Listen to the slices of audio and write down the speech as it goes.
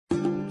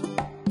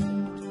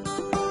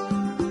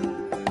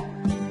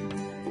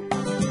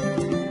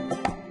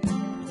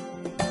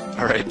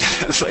All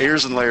right,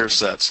 layers and layer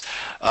sets.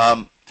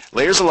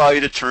 Layers allow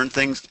you to turn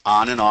things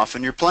on and off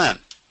in your plan,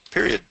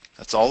 period.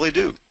 That's all they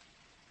do.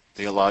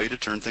 They allow you to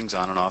turn things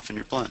on and off in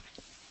your plan.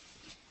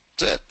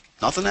 That's it.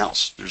 Nothing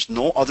else. There's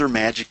no other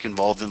magic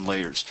involved in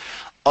layers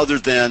other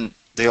than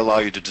they allow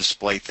you to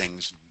display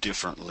things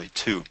differently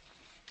too.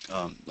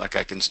 Like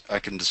I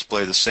can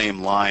display the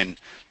same line,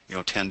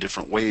 10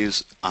 different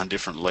ways on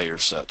different layer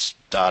sets,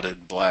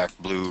 dotted, black,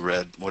 blue,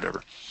 red,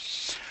 whatever.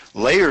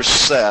 Layer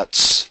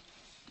sets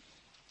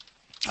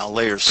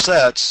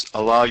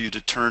allow you to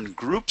turn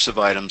groups of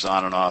items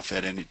on and off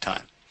at any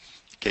time.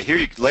 Okay,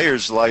 here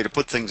layers allow you to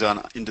put things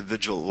on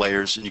individual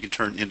layers, and you can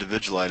turn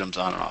individual items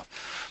on and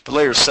off. But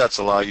layer sets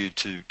allow you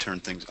to turn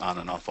things on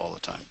and off all the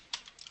time,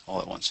 all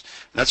at once.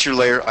 And that's your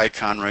layer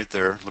icon right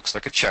there. Looks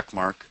like a check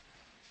mark.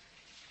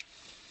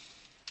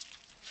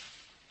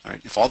 All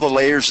right, if all the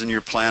layers in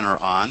your plan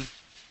are on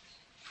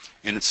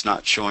and it's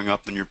not showing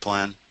up in your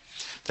plan,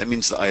 that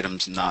means the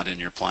item's not in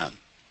your plan.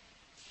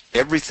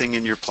 Everything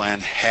in your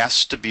plan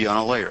has to be on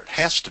a layer. It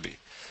has to be.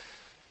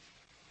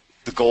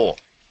 The goal.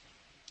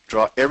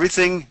 Draw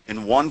everything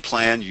in one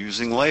plan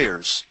using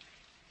layers.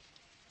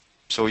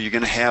 So you're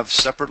going to have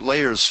separate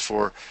layers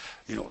for,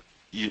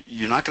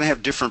 you're not going to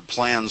have different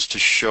plans to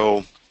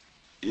show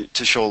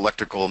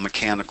electrical,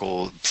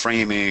 mechanical,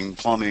 framing,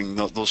 plumbing,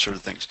 those sort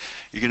of things.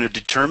 You're going to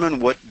determine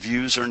what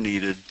views are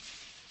needed.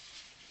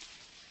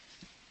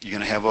 You're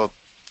going to have a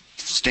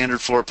standard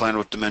floor plan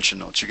with dimension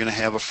notes. You're going to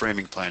have a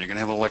framing plan. You're going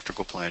to have an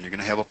electrical plan. You're going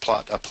to have a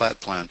plat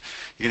plan.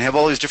 You're going to have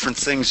all these different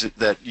things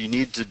that you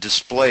need to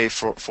display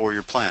for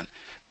your plan.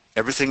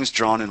 Everything's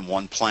drawn in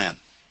one plan.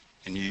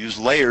 And you use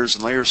layers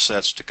and layer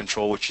sets to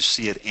control what you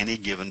see at any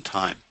given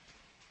time.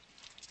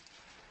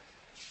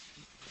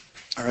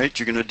 All right,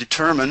 you're going to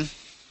determine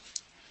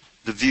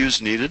the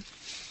views needed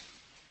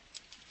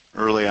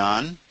early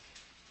on.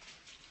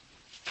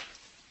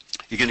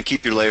 You're going to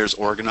keep your layers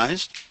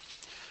organized.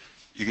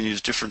 You can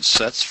use different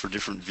sets for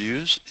different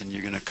views, and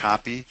you're going to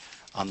copy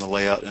on the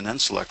layout and then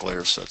select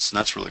layer sets. And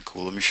that's really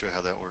cool. Let me show you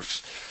how that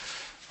works.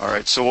 All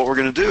right, so what we're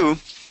going to do,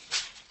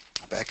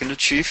 back into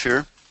Chief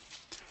here,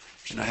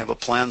 and I have a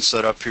plan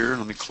set up here.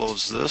 Let me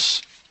close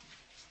this,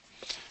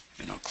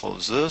 and I'll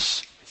close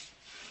this,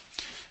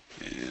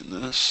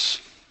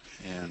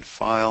 and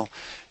File.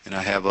 And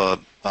I have a,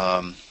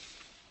 all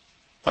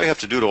you have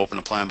to do to open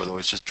a plan, by the way,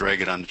 is just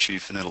drag it onto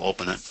Chief and it'll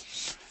open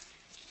it.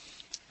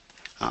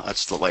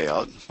 That's the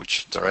layout,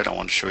 which is all right. I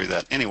want to show you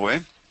that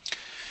anyway.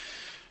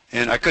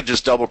 And I could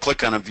just double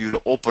click on a view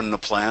to open the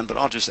plan, but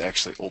I'll just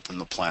actually open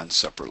the plan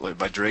separately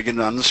by dragging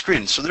it on the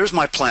screen. So there's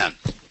my plan.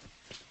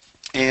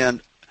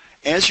 And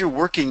as you're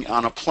working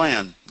on a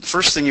plan, the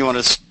first thing you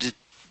want to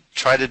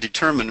try to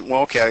determine,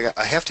 well, okay,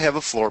 I have to have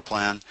a floor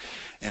plan,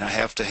 and I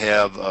have to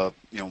have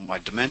my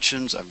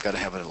dimensions. I've got to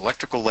have an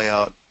electrical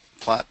layout,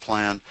 plat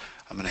plan.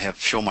 I'm going to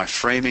show my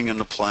framing in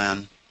the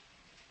plan.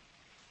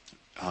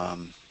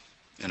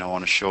 And I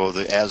want to show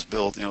the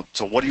as-built.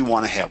 So what do you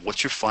want to have?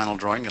 What's your final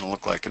drawing going to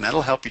look like? And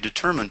that'll help you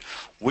determine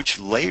which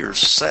layer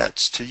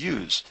sets to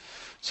use.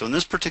 So in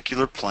this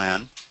particular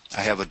plan,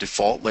 I have a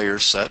default layer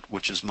set,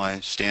 which is my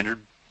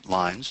standard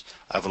lines.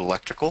 I have an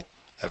electrical.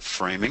 I have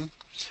framing.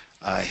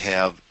 I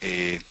have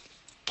a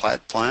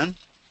plat plan.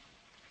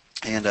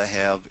 And I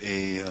have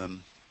a, I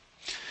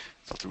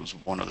thought there was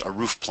a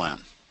roof plan.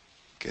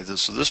 Okay,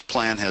 so this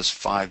plan has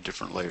 5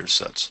 different layer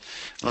sets.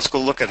 Let's go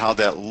look at how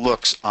that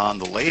looks on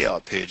the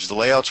layout page. The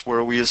layout's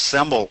where we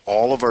assemble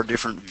all of our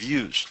different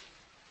views.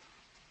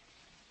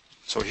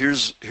 So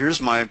here's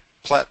my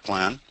plat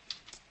plan.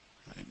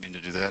 I didn't mean to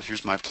do that.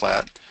 Here's my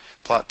plat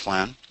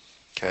plan.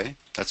 Okay,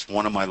 that's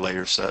one of my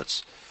layer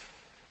sets.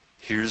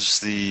 Here's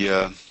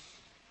the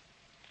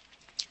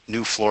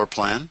new floor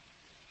plan.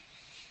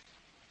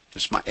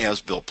 This is my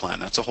as-built plan.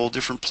 That's a whole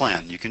different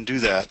plan. You can do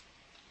that.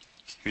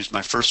 Here's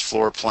my first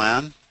floor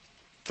plan,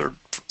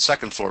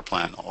 second floor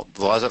plan.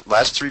 The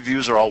last 3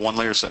 views are all one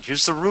layer set.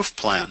 Here's the roof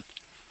plan,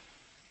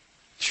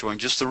 showing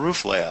just the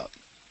roof layout.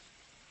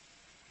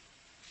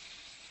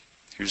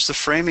 Here's the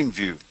framing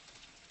view.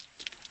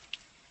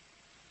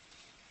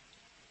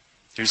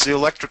 Here's the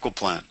electrical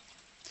plan.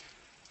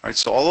 All right,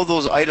 so all of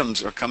those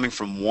items are coming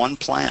from one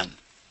plan.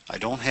 I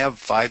don't have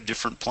 5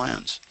 different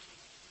plans.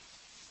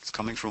 It's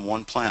coming from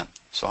one plan.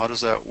 So how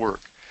does that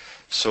work?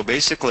 So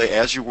basically,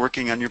 as you're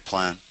working on your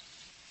plan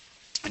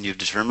and you've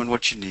determined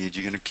what you need,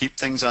 you're going to keep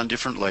things on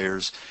different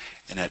layers,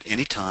 and at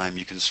any time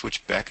you can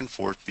switch back and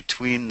forth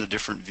between the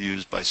different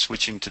views by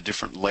switching to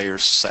different layer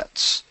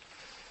sets.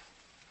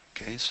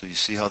 Okay, so you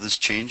see how this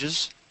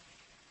changes?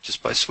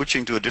 Just by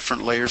switching to a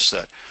different layer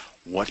set.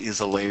 What is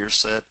a layer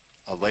set?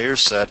 A layer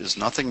set is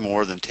nothing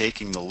more than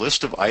taking the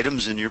list of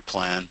items in your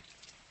plan,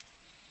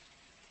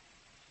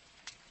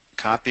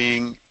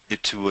 copying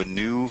it to a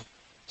new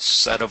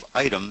set of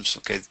items.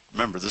 Okay,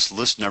 remember, this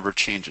list never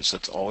changes.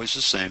 That's always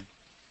the same.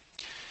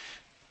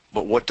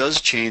 But what does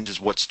change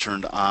is what's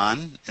turned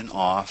on and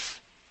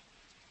off,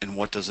 and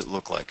what does it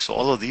look like. So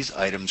all of these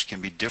items can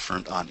be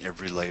different on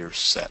every layer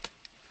set.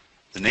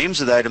 The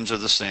names of the items are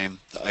the same.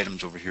 The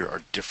items over here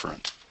are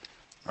different.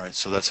 All right,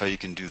 so that's how you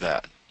can do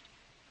that.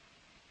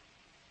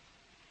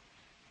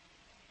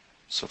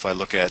 So if I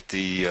look at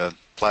the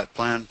plot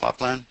plan,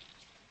 and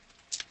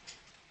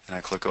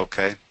I click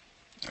OK,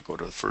 I go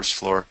to the first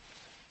floor.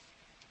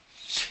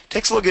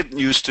 Takes a little getting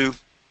used to,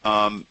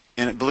 and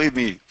believe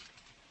me,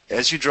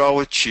 as you draw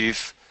with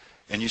Chief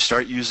and you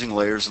start using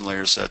layers and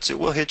layer sets, it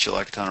will hit you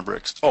like a ton of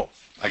bricks. Oh,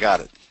 I got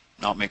it.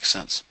 Now it makes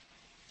sense.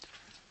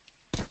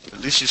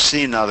 At least you've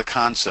seen now the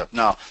concept.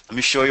 Now, let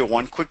me show you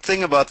one quick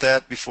thing about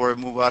that before I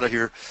move out of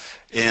here.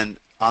 And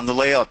on the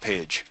layout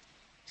page,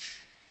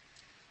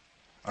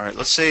 all right,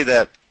 let's say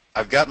that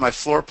I've got my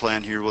floor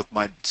plan here with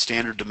my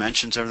standard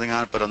dimensions, everything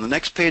on it, but on the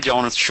next page I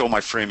want to show my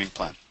framing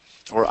plan,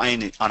 or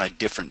on a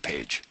different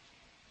page.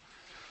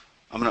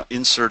 I'm going to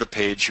insert a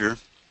page here.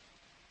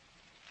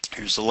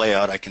 Here's the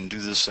layout. I can do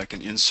this. I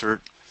can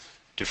insert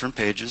different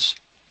pages.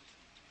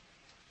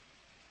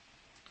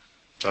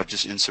 So I've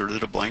just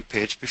inserted a blank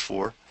page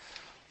before.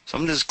 So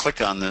I'm going to just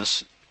click on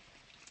this.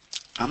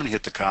 I'm going to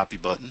hit the copy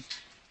button.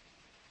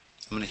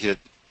 I'm going to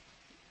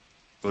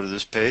go to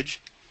this page,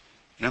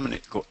 and I'm going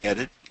to go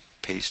edit,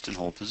 paste, and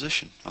hold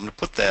position. I'm going to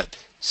put that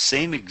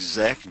same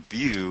exact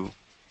view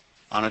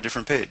on a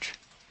different page.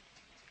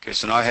 Okay,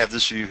 so now I have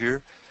this view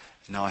here,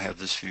 and now I have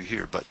this view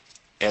here. But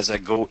as I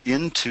go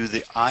into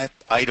the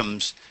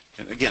items,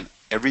 again,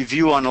 every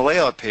view on the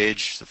layout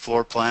page, the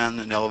floor plan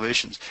and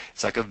elevations,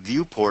 it's like a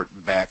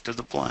viewport back to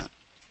the plan.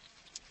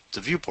 It's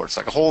a viewport. It's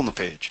like a hole in the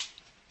page.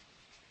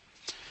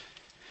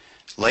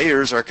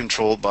 Layers are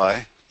controlled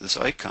by this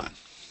icon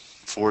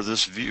for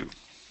this view.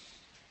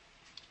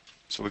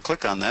 So we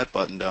click on that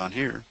button down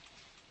here.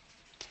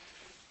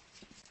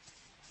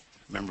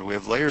 Remember, we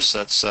have layer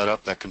sets set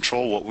up that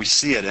control what we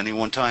see at any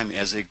one time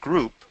as a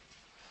group.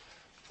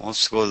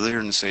 Let's go there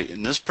and say,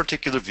 in this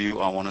particular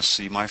view, I want to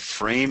see my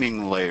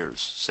framing layers.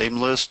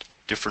 Same list,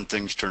 different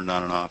things turned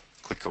on and off.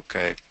 Click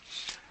OK.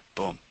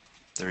 Boom.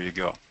 There you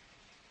go.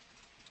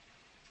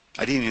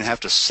 I didn't even have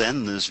to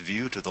send this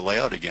view to the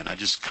layout again. I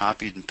just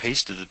copied and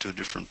pasted it to a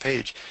different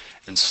page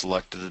and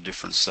selected a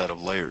different set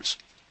of layers.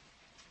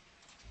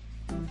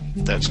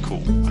 That's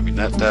cool. I mean,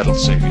 that'll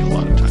save you a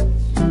lot of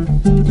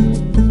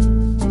time.